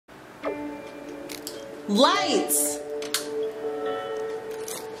Lights.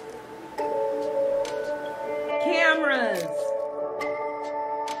 Cameras.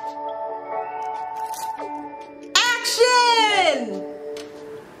 Action!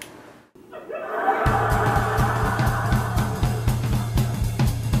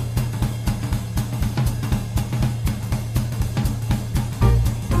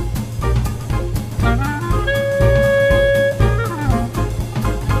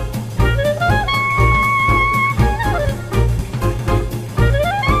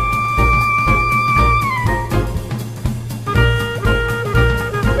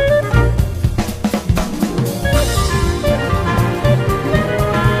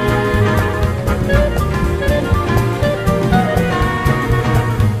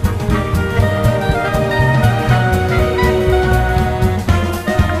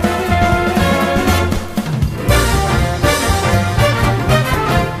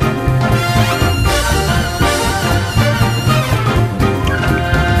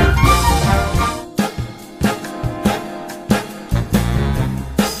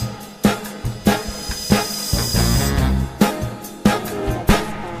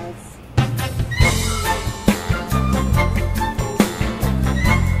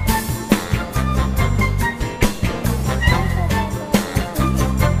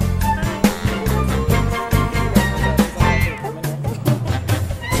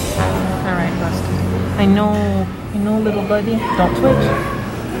 I know, little buddy. Don't twitch.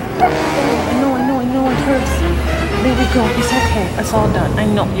 I know, it hurts. There we go. It's okay. It's all done. I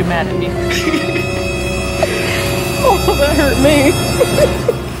know you're mad at me. Oh, that hurt me.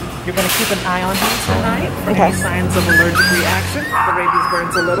 You're gonna keep an eye on him tonight for any signs of allergic reaction. The rabies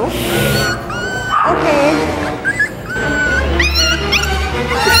burns a little. Okay.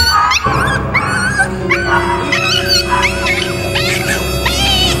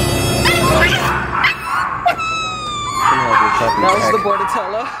 That was the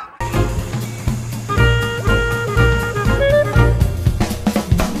Bordetella.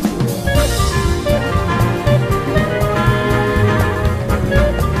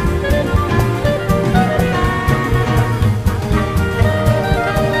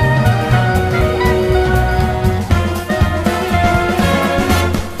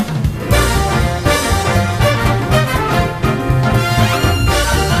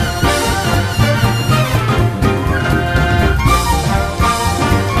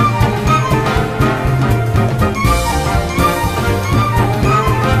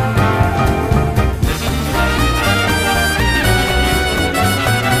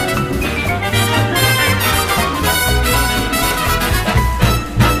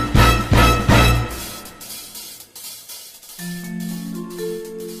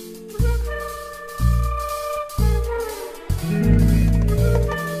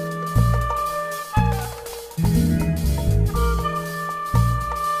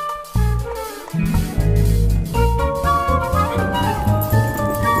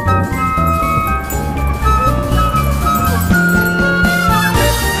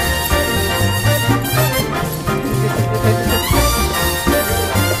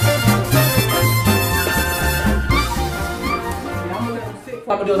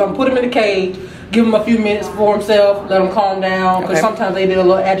 What I'm gonna do is I'm gonna put him in the cage, give him a few minutes for himself, let him calm down, because sometimes they get a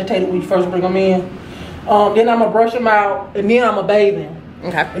little agitated when you first bring them in. Then I'm gonna brush him out, and then I'm gonna bathe him.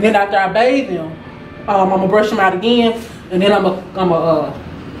 Okay. And then after I bathe him, I'm gonna brush him out again, and then I'm gonna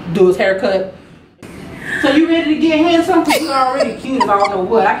do his haircut. So you ready to get handsome? Because you're already cute as I don't know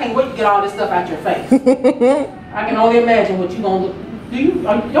what. I can't wait to get all this stuff out your face. I can only imagine what you gonna look. Do you?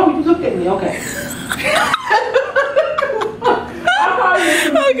 Yo, you looked at me. Okay.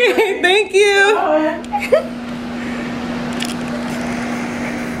 Okay, thank you.